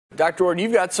Dr. Ord,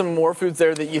 you've got some more foods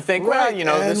there that you think, well, you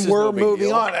know, and this is we're no big moving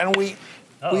deal. on, and we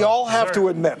all have to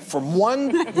admit, from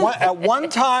at one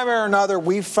time or another,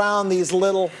 we found these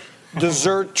little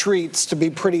dessert treats to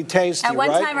be pretty tasty, At one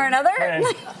right? time or another?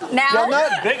 Now? Well,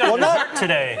 not, Big on dessert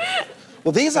today.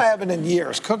 well, these I haven't in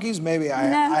years. Cookies, maybe I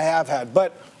have had.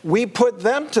 But we put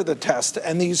them to the test,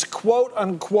 and these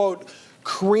quote-unquote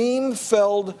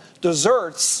cream-filled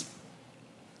desserts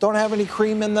don't have any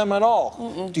cream in them at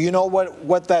all. Do you know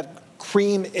what that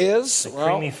cream is? The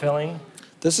creamy filling.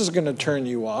 This is going to turn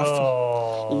you off.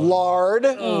 Oh. Lard.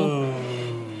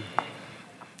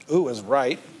 Ooh is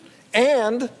right.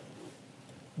 And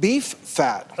beef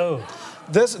fat. Oh.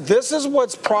 This is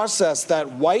what's processed,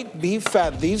 that white beef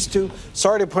fat. These two,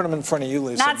 sorry to put them in front of you,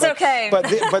 Lisa. That's okay.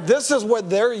 But this is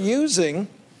what they're using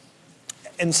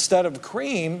instead of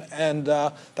cream, and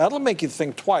that'll make you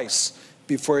think twice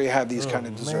before you have these kind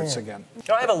of desserts again. You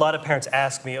know, I have a lot of parents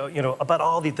ask me, you know, about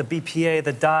all the BPA,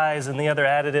 the dyes, and the other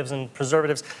additives and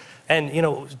preservatives. And, you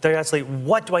know, they're actually,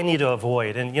 what do I need to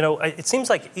avoid? And, you know, it seems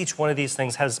like each one of these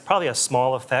things has probably a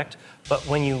small effect, but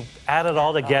when you add it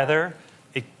all together,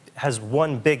 it has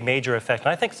one big major effect. And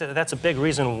I think that's a big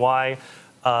reason why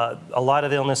a lot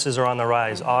of illnesses are on the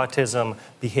rise. Autism,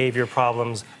 behavior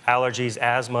problems, allergies,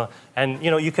 asthma. And,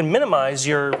 you know, you can minimize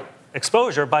your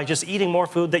exposure by just eating more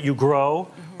food that you grow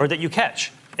or that you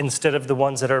catch instead of the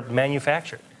ones that are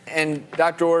manufactured. And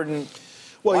Dr. Ord,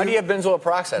 why do you have benzoyl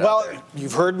peroxide out there? Well,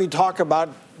 you've heard me talk about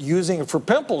using it for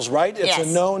pimples, right? It's Yes.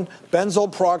 a known benzoyl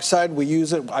peroxide. We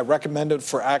use it. I recommend it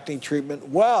for acne treatment.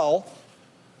 Well,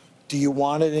 do you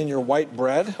want it in your white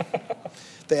bread?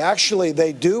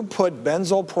 They do put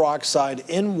benzoyl peroxide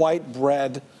in white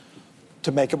bread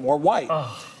to make it more white.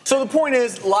 Oh. So the point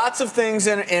is, lots of things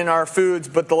in our foods,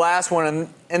 but the last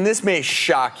one, and this may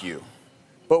shock you,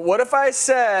 but what if I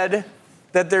said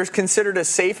that there's considered a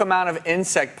safe amount of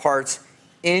insect parts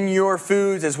in your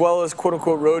foods as well as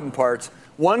quote-unquote rodent parts?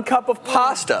 1 cup of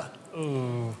pasta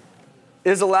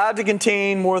is allowed to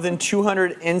contain more than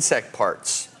 200 insect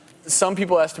parts. Some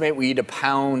people estimate we eat a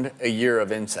pound a year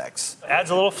of insects. Adds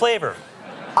a little flavor.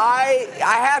 I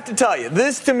have to tell you,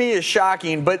 this to me is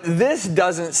shocking, but this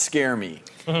doesn't scare me.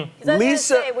 I was gonna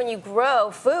say, when you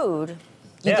grow food,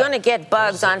 you're Yeah. going to get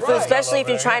bugs on food, Right. especially if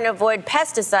you're trying to avoid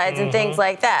pesticides and things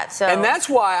like that. So, And that's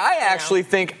why I actually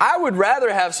think I would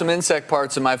rather have some insect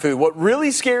parts in my food. What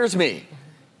really scares me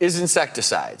is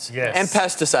insecticides and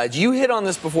pesticides. You hit on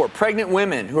this before. Pregnant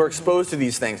women who are exposed to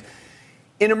these things.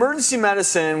 In emergency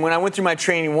medicine, when I went through my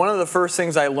training, one of the first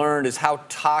things I learned is how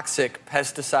toxic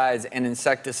pesticides and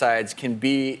insecticides can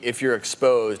be if you're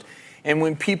exposed. And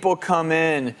when people come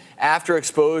in after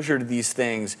exposure to these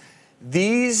things,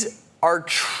 these are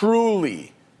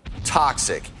truly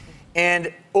toxic.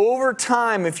 And over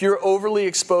time, if you're overly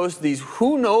exposed to these,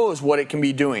 who knows what it can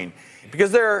be doing?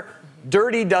 Because they're the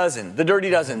dirty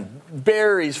dozen,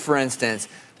 berries, for instance,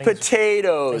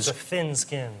 potatoes. Things with thin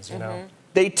skins, you know.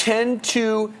 They tend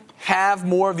to have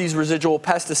more of these residual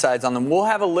pesticides on them. We'll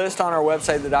have a list on our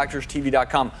website,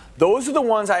 thedoctorstv.com. Those are the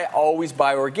ones I always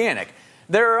buy organic.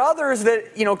 There are others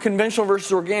that, you know, conventional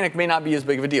versus organic may not be as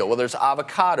big of a deal. Well, there's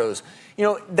avocados. You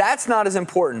know, that's not as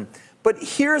important. But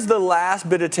here's the last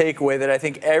bit of takeaway that I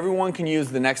think everyone can use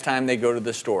the next time they go to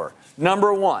the store.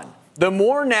 Number 1, the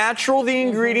more natural the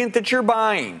ingredient that you're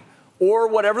buying, or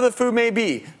whatever the food may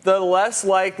be, the less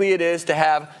likely it is to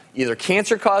have either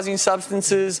cancer-causing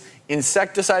substances,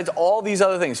 insecticides, all these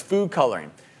other things, food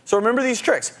coloring. So remember these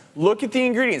tricks. Look at the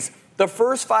ingredients. The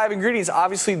first 5 ingredients,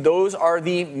 obviously, those are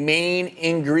the main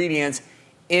ingredients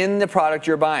in the product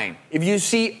you're buying. If you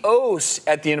see "ose"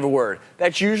 at the end of a word,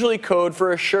 that's usually code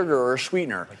for a sugar or a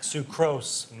sweetener. Like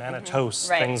sucrose, mannitose,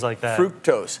 Right. things like that.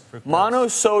 Fructose.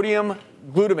 Monosodium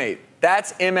glutamate,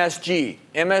 that's MSG.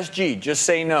 MSG, just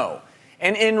say no.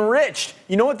 And enriched,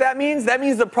 you know what that means? That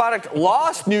means the product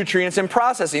lost nutrients in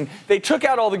processing. They took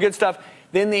out all the good stuff,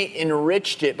 then they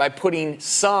enriched it by putting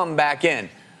some back in.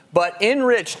 But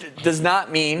enriched does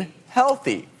not mean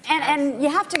healthy. And you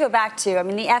have to go back to, I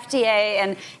mean, the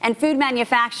FDA and food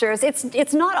manufacturers,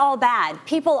 it's not all bad.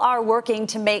 People are working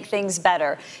to make things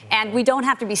better. And we don't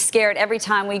have to be scared every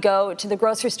time we go to the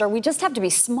grocery store. We just have to be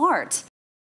smart